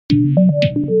Hello,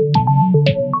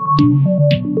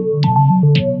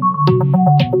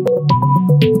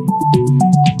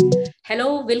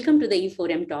 welcome to the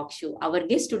E4M Talk Show. Our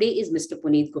guest today is Mr.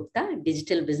 Puneet Gupta,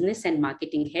 Digital Business and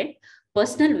Marketing Head,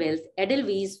 Personal Wealth,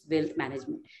 Edelweiss Wealth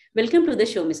Management. Welcome to the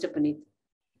show, Mr. Puneet.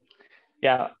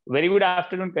 Yeah, very good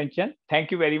afternoon, Kanchan.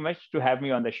 Thank you very much to have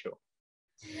me on the show.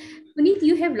 Puneet,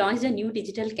 you have launched a new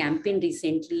digital campaign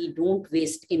recently, Don't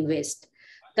Waste, Invest.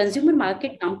 Consumer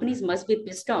market companies must be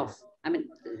pissed off. I mean,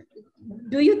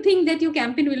 do you think that your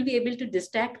campaign will be able to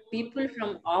distract people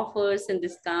from offers and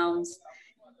discounts?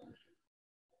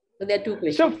 So there are two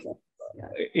questions.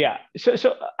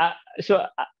 So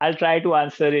I'll try to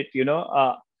answer it.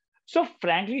 So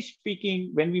frankly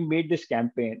speaking, when we made this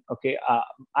campaign,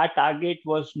 our target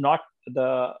was not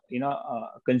the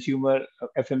consumer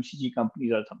FMCG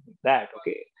companies or something like that.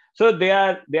 Okay, so they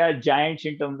are giants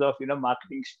in terms of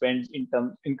marketing spends in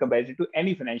comparison to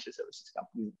any financial services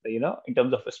company. In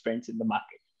terms of spends in the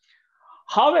market.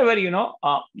 However,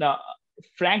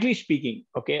 frankly speaking,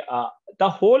 the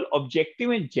whole objective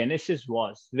and genesis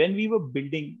was when we were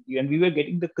building, when we were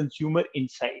getting the consumer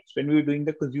insights, when we were doing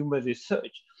the consumer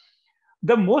research,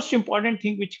 the most important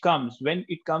thing which comes when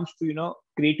it comes to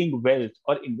creating wealth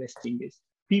or investing is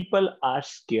people are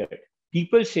scared.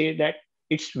 People say that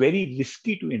it's very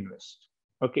risky to invest.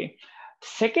 Okay.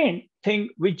 Second thing,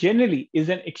 which generally is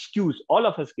an excuse all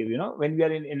of us give, when we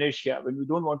are in inertia, when we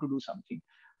don't want to do something,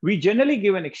 we generally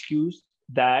give an excuse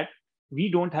that we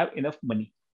don't have enough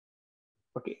money.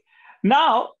 Okay.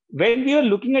 Now, when we are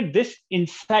looking at this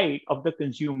insight of the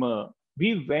consumer,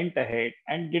 we went ahead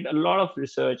and did a lot of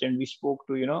research, and we spoke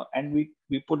to, and we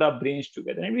put our brains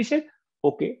together and we said,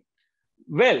 okay,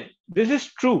 well, this is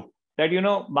true that,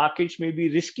 markets may be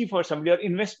risky for somebody, or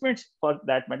investments for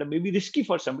that matter may be risky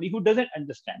for somebody who doesn't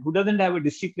understand, who doesn't have a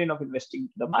discipline of investing in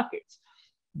the markets.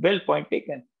 Well, point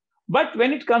taken. But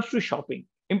when it comes to shopping,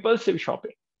 impulsive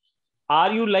shopping,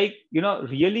 are you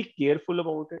really careful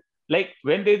about it? Like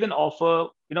when there's an offer,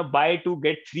 buy two,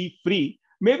 get three free,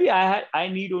 maybe I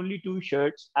need only two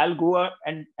shirts. I'll go out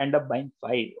and end up buying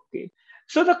five. Okay.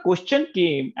 So the question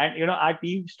came, and our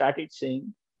team started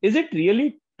saying, is it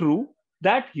really true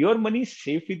that your money is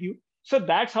safe with you? So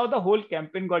that's how the whole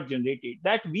campaign got generated.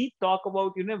 That we talk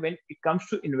about, when it comes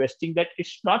to investing, that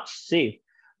it's not safe.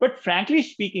 But frankly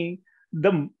speaking,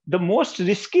 the most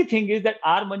risky thing is that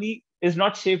our money is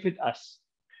not safe with us.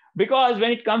 Because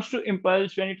when it comes to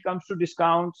impulse, when it comes to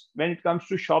discounts, when it comes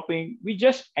to shopping, we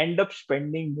just end up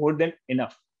spending more than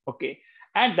enough. Okay.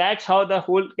 And that's how the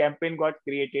whole campaign got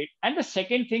created. And the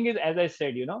second thing is, as I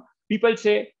said, people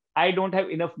say, I don't have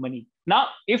enough money. Now,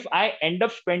 if I end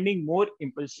up spending more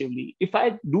impulsively, if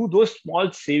I do those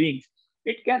small savings,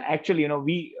 it can actually, a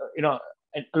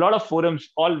lot of forums,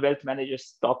 all wealth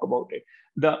managers talk about it,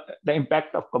 the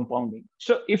impact of compounding.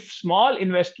 So if small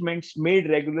investments made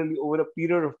regularly over a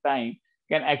period of time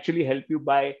can actually help you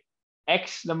buy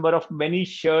X number of many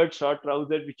shirts or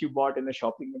trousers which you bought in a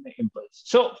shopping in the impulse.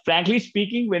 So frankly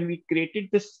speaking, when we created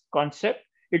this concept,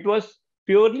 it was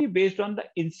purely based on the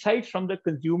insights from the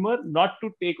consumer, not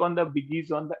to take on the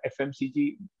biggies on the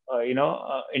FMCG,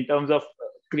 in terms of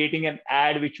creating an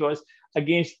ad which was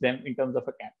against them in terms of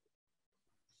a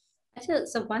campaign.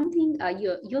 So one thing,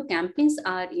 your campaigns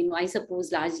are, I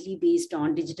suppose, largely based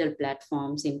on digital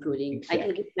platforms, including, exactly. I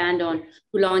think you planned on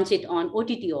to launch it on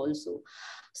OTT also.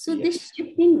 So yes. This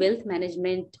shifting wealth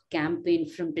management campaign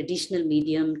from traditional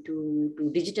medium to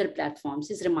digital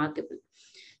platforms is remarkable.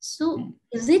 So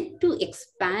is it to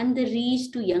expand the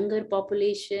reach to younger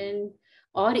population,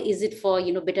 or is it for,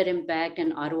 better impact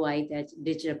and ROI that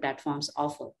digital platforms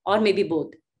offer, or maybe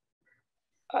both?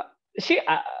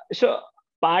 So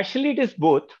partially it is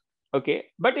both.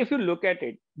 Okay. But if you look at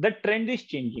it, the trend is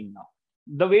changing now.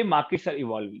 The way markets are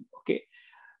evolving. Okay.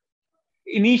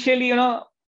 Initially,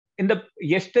 in the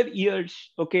yesteryears,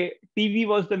 okay, TV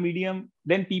was the medium.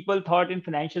 Then people thought in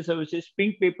financial services,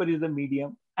 pink paper is the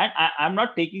medium. And I'm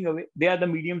not taking away, they are the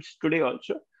mediums today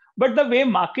also. But the way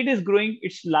market is growing,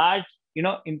 it's large,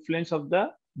 influence of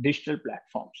the digital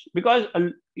platforms. Because,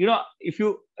 if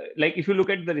you look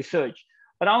at the research,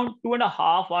 around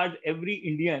 2.5 hours every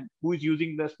Indian who is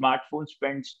using the smartphone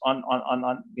spends on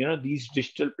these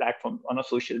digital platforms on a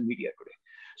social media today.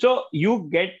 So you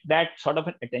get that sort of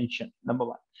an attention, number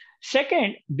one.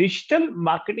 Second, digital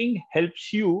marketing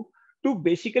helps you to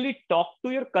basically talk to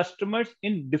your customers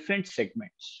in different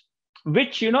segments,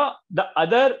 which, the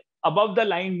other above the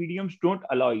line mediums don't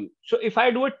allow you. So if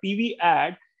I do a TV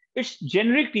ad, it's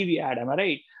generic TV ad, am I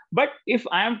right? But if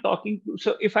I am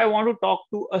if I want to talk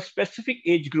to a specific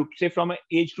age group, say from an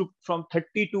age group from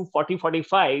 30 to 40,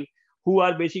 45, who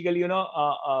are basically,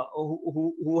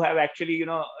 who have actually,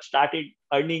 started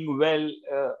earning well,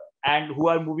 and who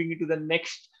are moving into the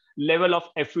next level of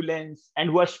affluence and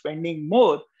who are spending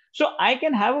more. So I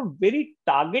can have a very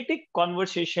targeted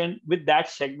conversation with that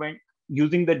segment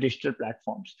using the digital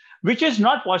platforms, which is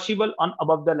not possible on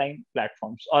above the line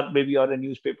platforms or maybe or a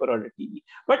newspaper or a TV.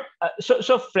 But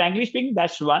so frankly speaking,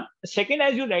 that's one. Second,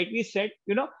 as you rightly said,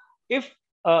 if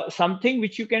something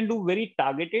which you can do very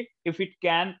targeted, if it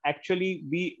can actually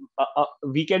be,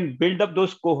 we can build up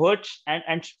those cohorts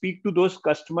and speak to those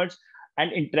customers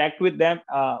and interact with them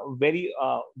very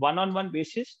one-on-one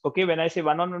basis. Okay, when I say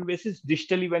one-on-one basis,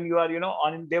 digitally, when you are,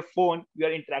 on their phone, you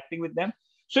are interacting with them.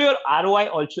 So your ROI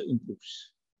also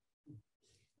improves.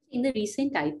 In the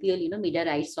recent IPL, media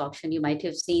rights auction, you might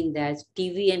have seen that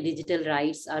TV and digital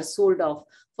rights are sold off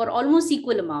for almost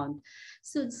equal amount.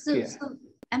 So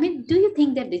I mean, do you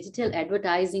think that digital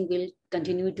advertising will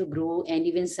continue to grow and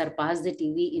even surpass the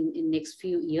TV in next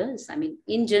few years? I mean,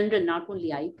 in general, not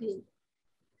only IPL.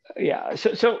 Yeah,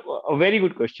 so a very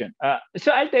good question.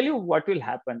 So I'll tell you what will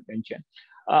happen, Kanchan.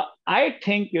 I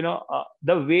think,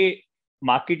 the way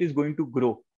market is going to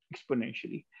grow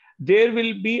exponentially, there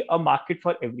will be a market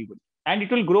for everybody, and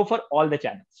it will grow for all the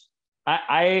channels.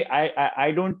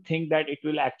 I don't think that it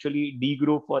will actually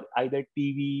degrow for either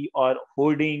TV or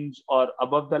hoardings or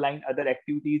above the line other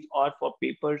activities or for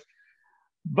papers.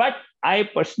 But I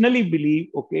personally believe,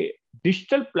 okay,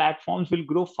 digital platforms will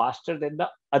grow faster than the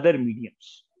other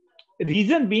mediums.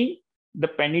 Reason being the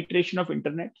penetration of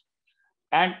internet.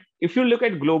 And if you look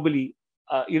at globally,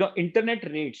 internet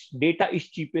rates, data is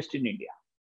cheapest in India.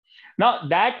 Now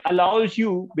that allows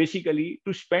you basically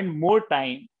to spend more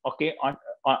time, okay, on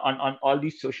all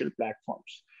these social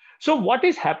platforms. So what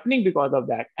is happening because of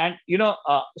that? And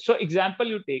so example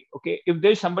you take, okay, if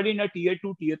there's somebody in a tier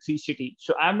 2, tier 3 city,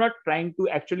 so I'm not trying to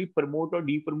actually promote or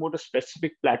de-promote a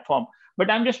specific platform, but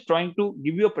I'm just trying to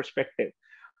give you a perspective.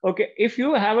 Okay, if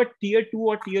you have a tier 2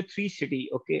 or tier 3 city,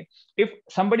 okay, if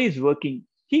somebody is working,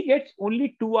 he gets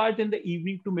only 2 hours in the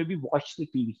evening to maybe watch the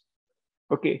TV.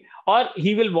 Okay, or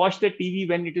he will watch the TV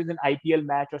when it is an IPL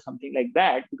match or something like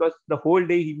that, because the whole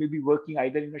day he may be working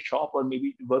either in a shop or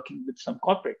maybe working with some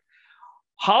corporate.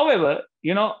 However,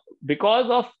 because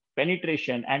of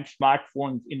penetration and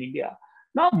smartphones in India,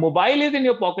 now mobile is in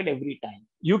your pocket every time.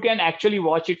 You can actually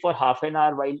watch it for half an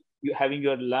hour while you're having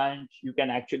your lunch. You can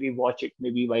actually watch it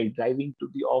maybe while driving to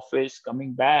the office,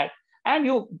 coming back, and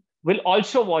you will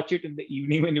also watch it in the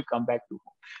evening when you come back to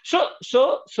home.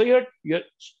 So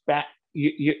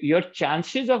your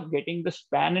chances of getting the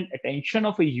span and attention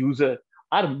of a user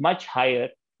are much higher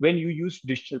when you use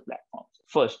digital platforms.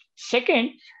 First.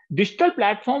 Second, digital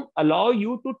platforms allow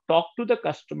you to talk to the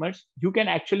customers. You can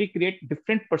actually create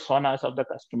different personas of the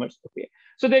customers. Okay,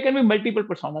 so there can be multiple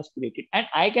personas created, and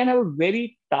I can have a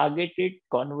very targeted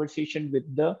conversation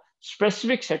with the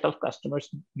specific set of customers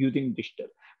using digital,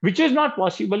 which is not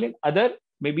possible in other,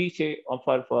 maybe say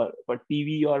for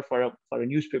TV or for a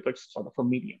newspaper sort of a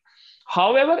medium.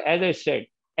 However, as I said,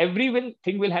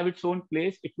 everything will have its own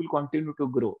place. It will continue to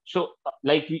grow. So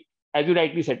as you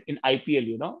rightly said, in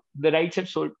IPL, the rights have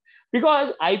sold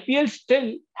because IPL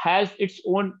still has its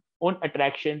own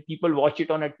attraction. People watch it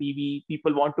on a TV.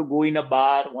 People want to go in a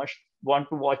bar, want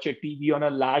to watch a TV on a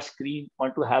large screen,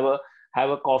 want to have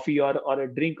a coffee or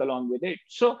a drink along with it.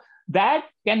 So that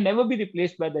can never be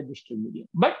replaced by the digital medium.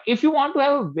 But if you want to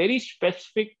have a very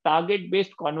specific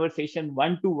target-based conversation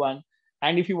one-to-one,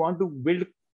 and if you want to build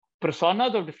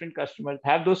personas of different customers,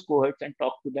 have those cohorts and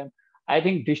talk to them, I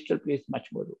think digital plays much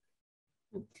more role.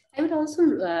 I would also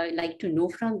like to know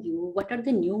from you, what are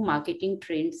the new marketing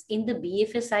trends in the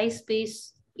BFSI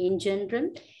space in general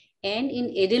and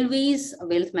in Edelweiss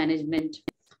Wealth Management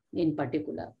in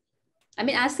particular? I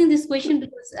mean, asking this question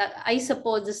because I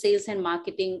suppose the sales and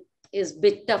marketing is a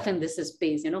bit tough in this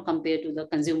space, compared to the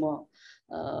consumer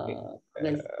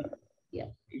wealth.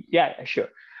 Yeah, sure.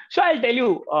 So I'll tell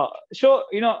you,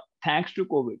 thanks to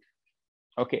COVID,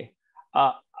 okay,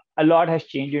 a lot has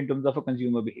changed in terms of a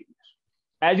consumer behavior.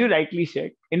 As you rightly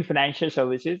said, in financial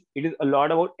services, it is a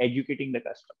lot about educating the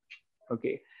customer.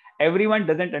 Okay, everyone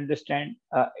doesn't understand.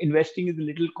 Investing is a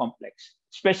little complex,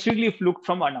 especially if looked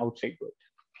from an outside world.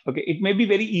 Okay, it may be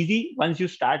very easy once you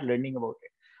start learning about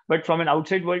it, but from an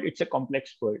outside world, it's a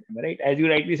complex world, right? As you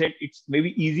rightly said, it's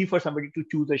maybe easy for somebody to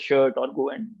choose a shirt or go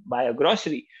and buy a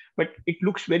grocery, but it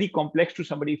looks very complex to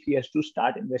somebody if he has to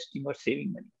start investing or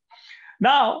saving money.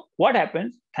 Now, what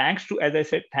happens, thanks to, as I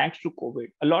said, thanks to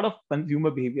COVID, a lot of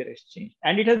consumer behavior has changed,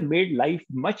 and it has made life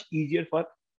much easier for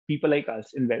people like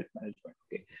us in wealth management.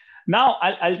 Okay. Now,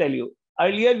 I'll tell you,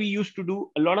 earlier we used to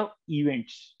do a lot of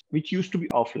events, which used to be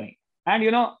offline. And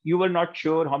you were not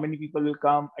sure how many people will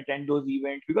come attend those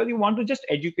events because you want to just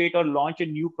educate or launch a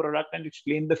new product and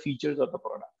explain the features of the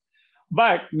product.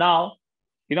 But now,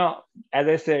 as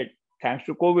I said, thanks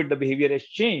to COVID, the behavior has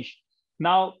changed.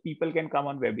 Now people can come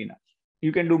on webinars.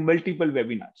 You can do multiple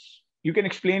webinars. You can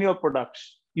explain your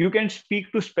products. You can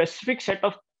speak to specific set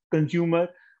of consumer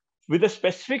with a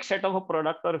specific set of a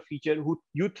product or a feature who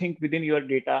you think within your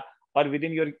data or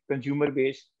within your consumer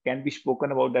base can be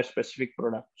spoken about that specific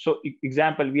product. So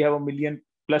example, we have 1 million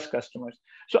plus customers.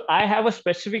 So I have a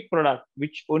specific product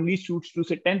which only suits to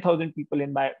say 10,000 people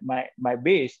in my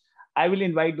base. I will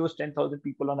invite those 10,000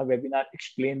 people on a webinar,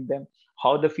 explain them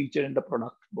how the feature and the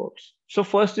product works. So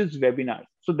first is webinar.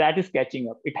 So that is catching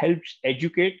up. It helps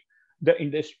educate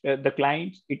the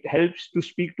clients. It helps to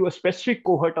speak to a specific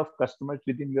cohort of customers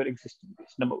within your existing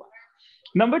base. Number one.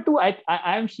 Number two, I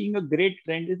am seeing a great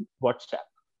trend in WhatsApp.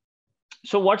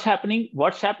 So what's happening?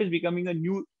 WhatsApp is becoming a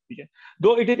new vision.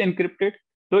 Though it is encrypted,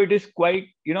 though it is quite,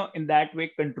 in that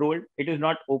way controlled. It is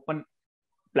not open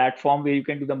platform where you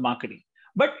can do the marketing.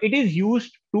 But it is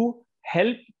used to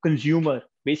help consumer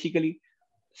basically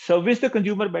service the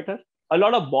consumer better. A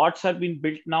lot of bots are being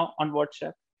built now on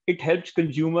WhatsApp. It helps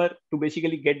consumer to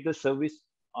basically get the service,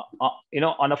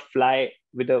 on a fly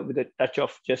with a touch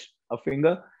of just a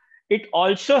finger. It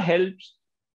also helps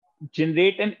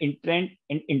generate an intent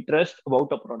and interest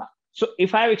about a product. So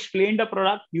if I have explained the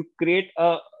product, you create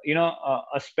a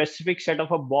specific set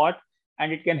of a bot,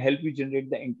 and it can help you generate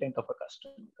the intent of a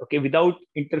customer, okay, without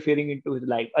interfering into his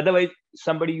life. Otherwise,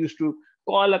 somebody used to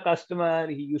call a customer,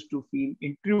 he used to feel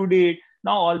intruded.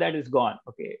 Now all that is gone,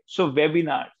 okay? So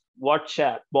webinars,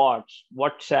 WhatsApp, bots,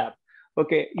 WhatsApp,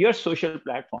 okay, your social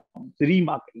platforms,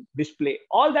 remarketing, display,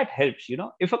 all that helps.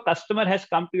 If a customer has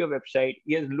come to your website,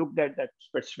 he has looked at that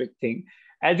specific thing,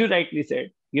 as you rightly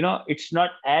said, it's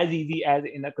not as easy as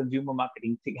in a consumer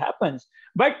marketing thing happens,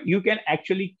 but you can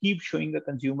actually keep showing the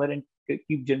consumer and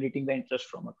keep generating the interest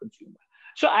from a consumer.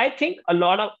 So I think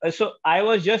so I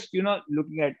was just,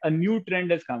 looking at a new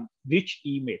trend has come, rich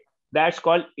email. That's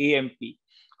called AMP.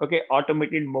 Okay.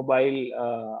 Automated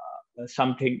mobile,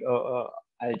 something,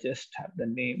 I'll just have the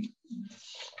name.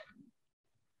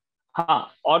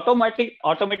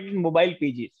 Automated mobile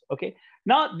pages. Okay.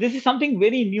 Now this is something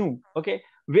very new. Okay.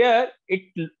 Where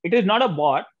it is not a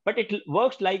bot, but it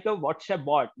works like a WhatsApp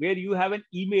bot where you have an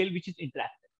email which is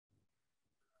interactive.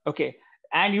 Okay.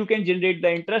 And you can generate the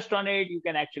interest on it. You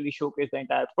can actually showcase the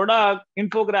entire product,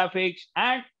 infographics,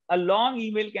 and a long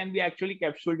email can be actually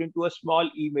capsuled into a small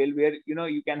email where,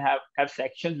 you can have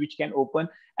sections which can open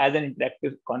as an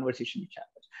interactive conversation which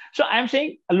happens. So I'm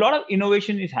saying a lot of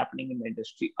innovation is happening in the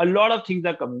industry. A lot of things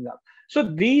are coming up. So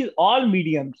these all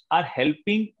mediums are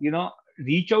helping,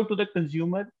 reach out to the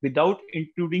consumer without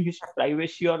intruding his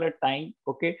privacy or a time.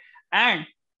 Okay. And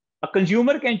a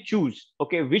consumer can choose,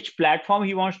 okay, which platform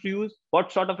he wants to use,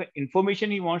 what sort of information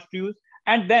he wants to use.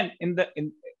 And then in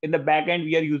the back end,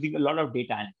 we are using a lot of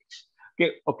data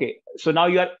analytics. Okay. So now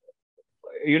you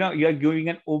are giving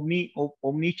an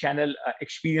omni-channel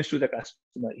experience to the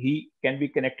customer. He can be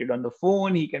connected on the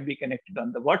phone. He can be connected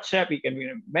on the WhatsApp. He can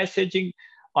be messaging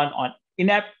on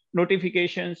in-app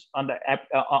notifications on the app,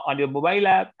 on your mobile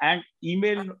app, and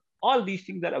email. All these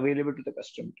things are available to the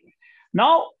customer.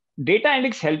 Now, data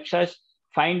analytics helps us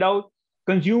find out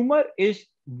consumer is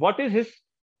what is his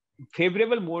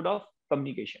favorable mode of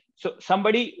communication. So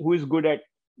somebody who is good at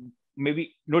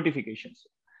maybe notifications,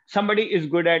 somebody is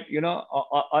good at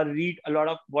or read a lot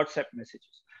of WhatsApp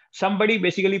messages, somebody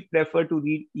basically prefer to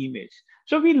read emails.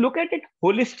 So we look at it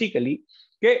holistically,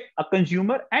 okay, a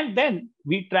consumer, and then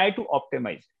we try to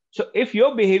optimize. So if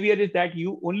your behavior is that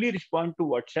you only respond to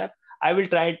WhatsApp, I will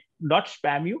try not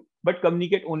spam you, but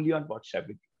communicate only on WhatsApp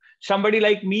with you. Somebody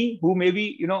like me who may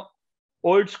be,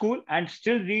 old school and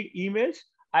still read emails,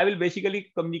 I will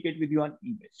basically communicate with you on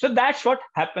email. So that's what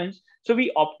happens. So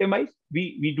we optimize,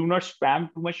 we do not spam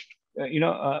too much,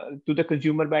 to the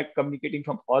consumer by communicating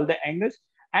from all the angles.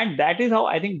 And that is how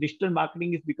I think digital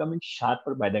marketing is becoming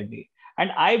sharper by the day.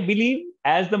 And I believe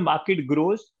as the market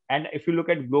grows, and if you look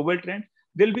at global trends,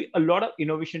 there'll be a lot of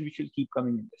innovation which will keep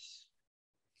coming in this.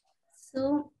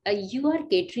 So you are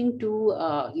catering to,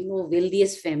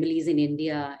 wealthiest families in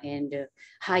India and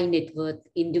high net worth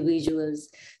individuals.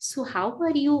 So how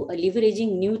are you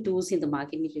leveraging new tools in the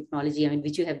marketing technology,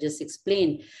 which you have just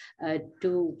explained,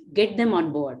 to get them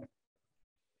on board?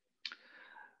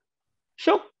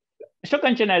 So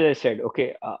Kanchan, as I said,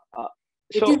 okay.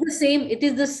 It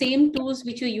is the same tools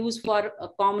which you use for a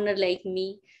commoner like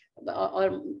me,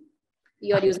 or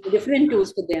you are using different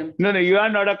tools for them? No, you are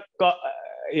not a...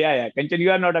 Kanchan,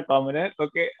 you are not a commoner,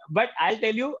 okay? But I'll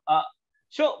tell you,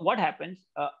 so what happens,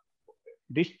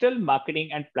 digital marketing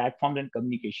and platforms and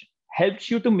communication helps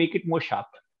you to make it more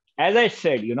sharper. As I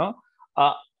said,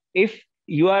 if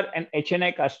you are an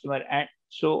HNI customer, and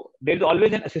so there's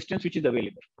always an assistance which is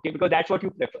available, okay, because that's what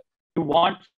you prefer. You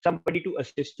want somebody to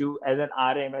assist you as an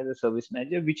RM, as a service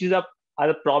manager, which is a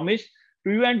promise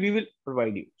to you, and we will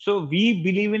provide you. So we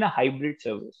believe in a hybrid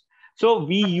service. So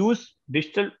we use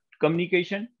digital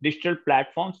communication, digital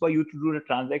platforms for you to do the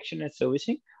transaction and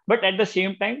servicing. But at the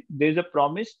same time, there's a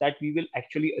promise that we will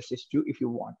actually assist you if you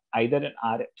want, either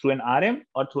through an RM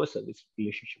or through a service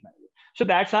relationship manager. So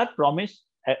that's our promise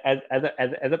as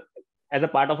a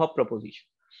part of our proposition.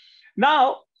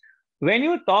 Now, when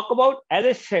you talk about, as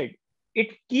I said, it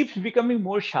keeps becoming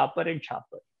more sharper and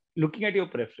sharper, looking at your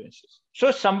preferences.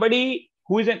 So somebody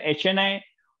who is an HNI,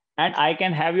 and I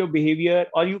can have your behavior,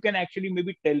 or you can actually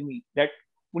maybe tell me that,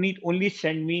 Puneet, only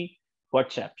send me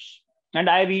WhatsApps, and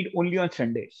I read only on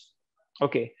Sundays.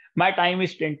 Okay, my time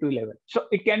is 10 to 11. So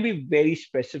it can be very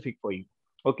specific for you.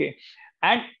 Okay,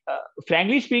 and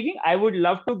frankly speaking, I would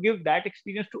love to give that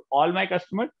experience to all my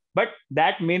customers, but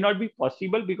that may not be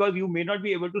possible because you may not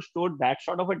be able to store that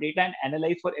sort of a data and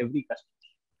analyze for every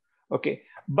customer. Okay,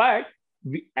 but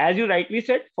as you rightly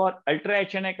said, for ultra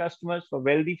HNI customers, for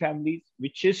wealthy families,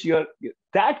 which is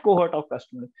that cohort of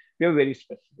customers, we are very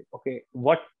specific. Okay,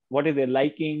 what is their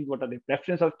liking, what are their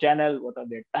preference of channel, what are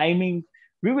their timings.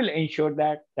 We will ensure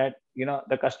that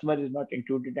the customer is not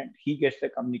included and he gets the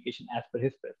communication as per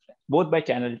his preference, both by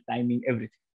channel, timing, everything.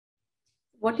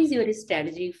 What is your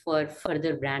strategy for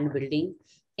further brand building?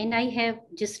 And I have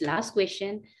just last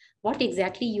question: what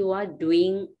exactly you are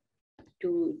doing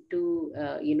to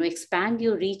expand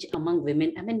your reach among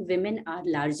women? I mean, women are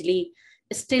largely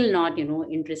still not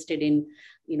interested in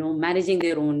managing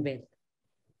their own wealth.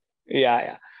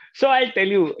 Yeah. So I'll tell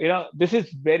you, this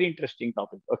is very interesting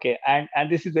topic. Okay, and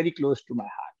this is very close to my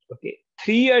heart. Okay,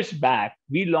 3 years back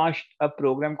we launched a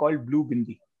program called Blue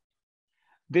Bindi.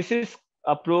 This is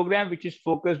a program which is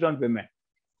focused on women.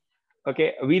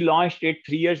 Okay, we launched it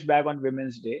 3 years back on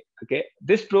Women's Day. Okay,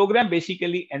 this program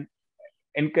basically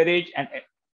encourage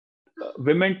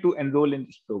women to enroll in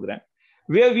this program,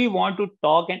 where we want to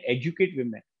talk and educate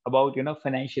women about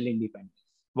financial independence,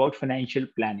 about financial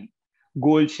planning,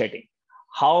 goal setting,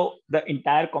 how the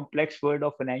entire complex world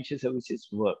of financial services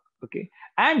work. Okay,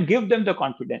 and give them the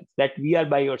confidence that we are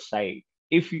by your side.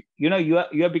 If you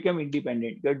are become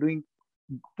independent, you're doing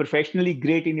professionally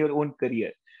great in your own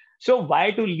career. So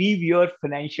why to leave your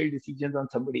financial decisions on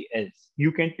somebody else?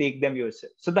 You can take them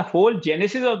yourself. So the whole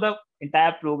genesis of the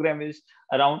entire program is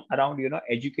around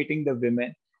educating the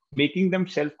women, making them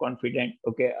self-confident.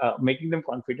 Okay, making them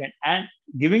confident and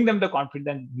giving them the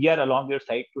confidence we are along your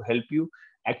side to help you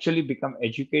actually become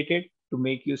educated, to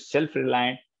make you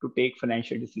self-reliant, to take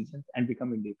financial decisions and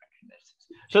become independent.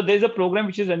 So there's a program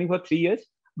which is running for 3 years.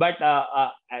 But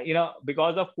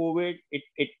because of COVID,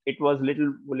 it was a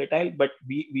little volatile. But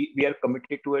we are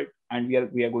committed to it, and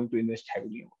we are going to invest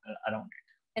heavily around it.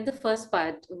 And the first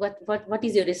part, what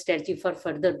is your strategy for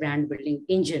further brand building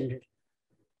in general?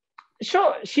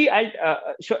 So see,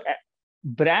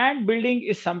 brand building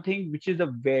is something which is a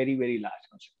very, very large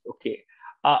concept. Okay,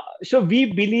 so we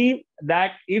believe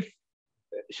that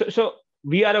so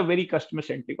we are a very customer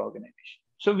centric organization.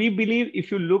 So we believe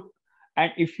if you look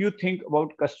and if you think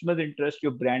about customers' interest,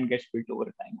 your brand gets built over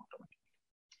time automatically.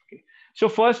 Okay. So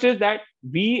first is that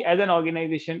we as an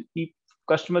organization keep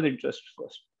customers' interest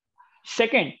first.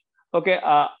 Second, okay,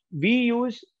 we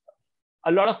use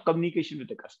a lot of communication with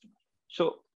the customer.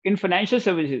 So in financial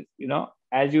services,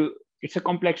 it's a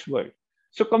complex world.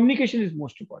 So communication is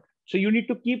most important. So you need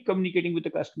to keep communicating with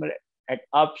the customer at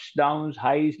ups, downs,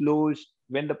 highs, lows,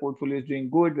 when the portfolio is doing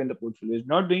good, when the portfolio is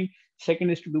not doing.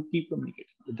 Second is to keep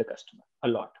communicating with the customer a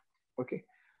lot. Okay.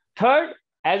 Third,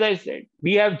 as I said,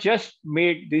 we have just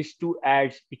made these 2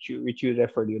 ads which you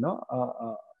referred.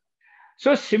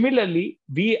 So similarly,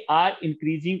 we are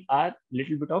increasing our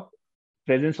little bit of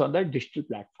presence on the digital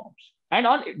platforms. And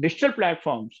on digital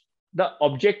platforms, the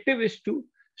objective is to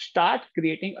start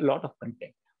creating a lot of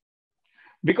content,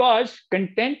 because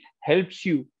content helps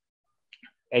you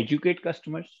educate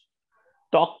customers,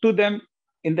 talk to them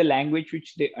in the language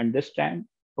which they understand.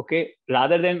 Okay,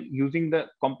 rather than using the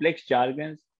complex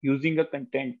jargons, using a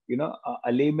content,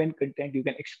 a layman content, you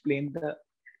can explain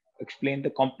the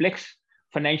complex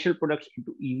financial products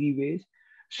into easy ways.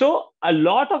 So a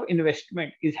lot of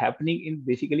investment is happening in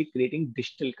basically creating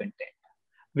digital content,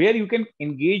 where you can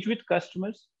engage with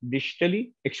customers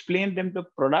digitally, explain them the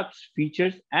products,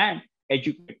 features, and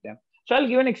educate them. So I'll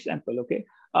give an example. Okay,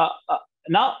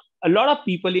 now a lot of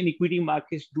people in equity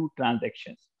markets do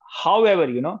transactions. However,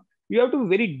 you have to be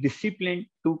very disciplined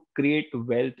to create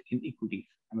wealth in equities.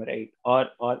 Am I right?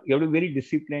 Or you have to be very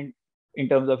disciplined in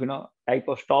terms of, type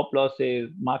of stop losses,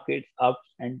 markets, ups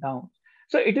and downs.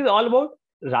 So it is all about,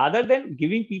 rather than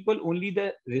giving people only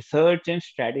the research and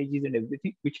strategies and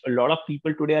everything, which a lot of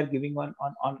people today are giving on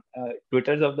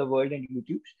Twitters of the world and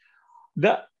YouTubes.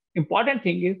 The important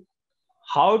thing is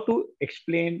how to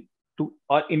explain to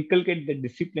or inculcate the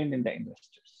discipline in the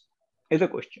investors is a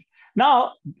question.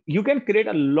 Now you can create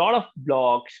a lot of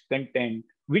blogs, content,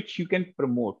 which you can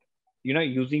promote,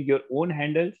 using your own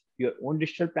handles, your own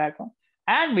digital platform,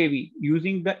 and maybe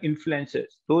using the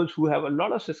influencers, those who have a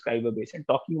lot of subscriber base, and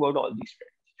talking about all these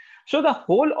trends. So the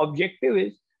whole objective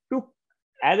is to,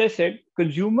 as I said,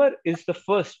 consumer is the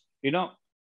first,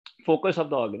 focus of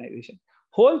the organization.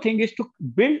 Whole thing is to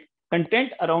build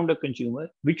content around a consumer,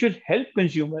 which will help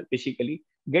consumer basically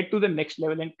get to the next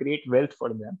level and create wealth for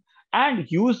them,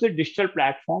 and use the digital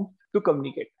platform to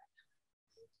communicate.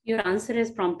 Your answer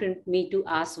has prompted me to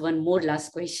ask one more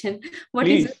last question. What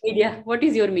Please. is your media? What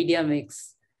is your media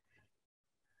mix?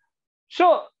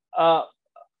 So I'll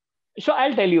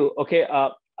tell you. Okay,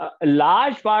 a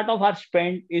large part of our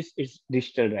spend is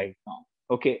digital right now.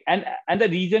 Okay, and the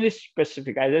reason is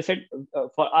specific. As I said,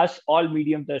 for us, all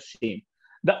mediums are same.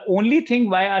 The only thing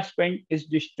why our spend is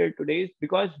digital today is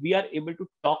because we are able to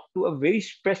talk to a very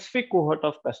specific cohort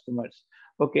of customers.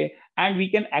 Okay, and we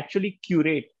can actually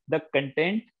curate the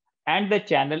content and the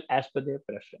channel as per their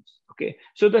preference. Okay,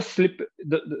 so the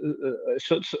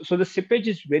slippage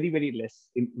is very, very less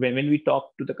when we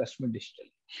talk to the customer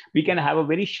digitally. We can have a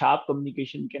very sharp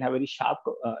communication. We can have very sharp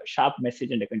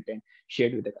message and the content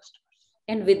shared with the customers.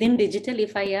 And within digital,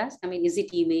 if I ask, is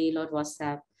it email or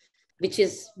WhatsApp, which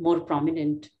is more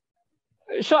prominent?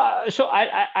 So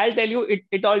I'll tell you,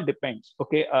 it all depends.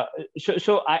 Okay,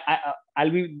 I'll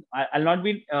not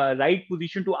be in right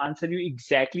position to answer you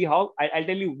exactly how. I'll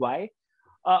tell you why.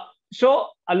 So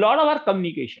a lot of our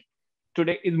communication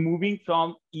today is moving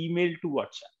from email to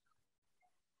WhatsApp.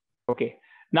 Okay,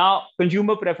 now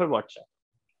consumer prefer WhatsApp.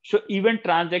 So even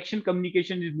transaction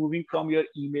communication is moving from your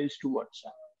emails to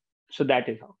WhatsApp. So that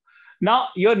is how. Now,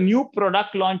 your new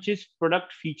product launches,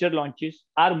 product feature launches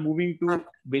are moving to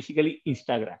basically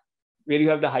Instagram, where you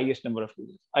have the highest number of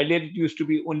users. Earlier, it used to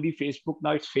be only Facebook.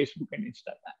 Now it's Facebook and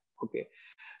Instagram. Okay.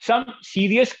 Some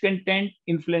serious content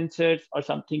influencers or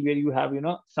something where you have,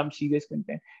 some serious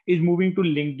content is moving to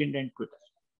LinkedIn and Twitter.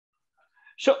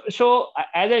 So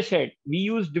as I said, we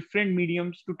use different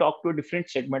mediums to talk to a different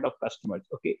segment of customers.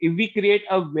 Okay. If we create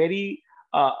a very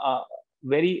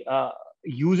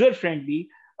user-friendly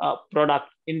product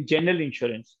in general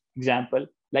insurance, example,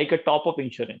 like a top-up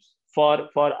insurance for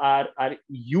our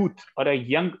youth or a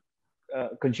young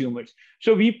consumers.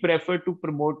 So we prefer to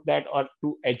promote that or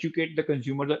to educate the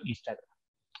consumers on Instagram,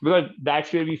 because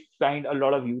that's where we find a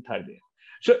lot of youth are there.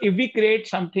 So if we create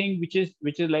something which is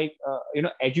like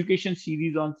education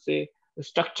series on, say,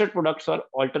 structured products or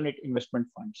alternate investment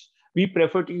funds, we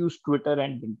prefer to use Twitter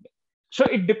and LinkedIn. So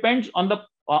it depends on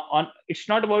it's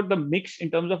not about the mix in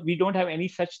terms of, we don't have any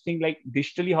such thing like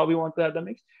digitally how we want to have the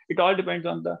mix. It all depends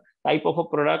on the type of a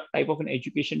product, type of an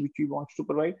education which we want to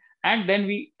provide, and then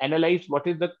we analyze what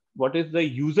is the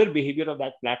user behavior of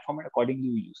that platform, and accordingly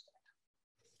we use that.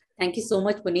 Thank you so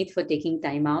much, Puneet, for taking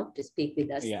time out to speak with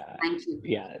us. Yeah. Thank you.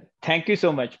 Yeah. Thank you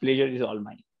so much. Pleasure is all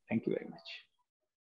mine. Thank you very much.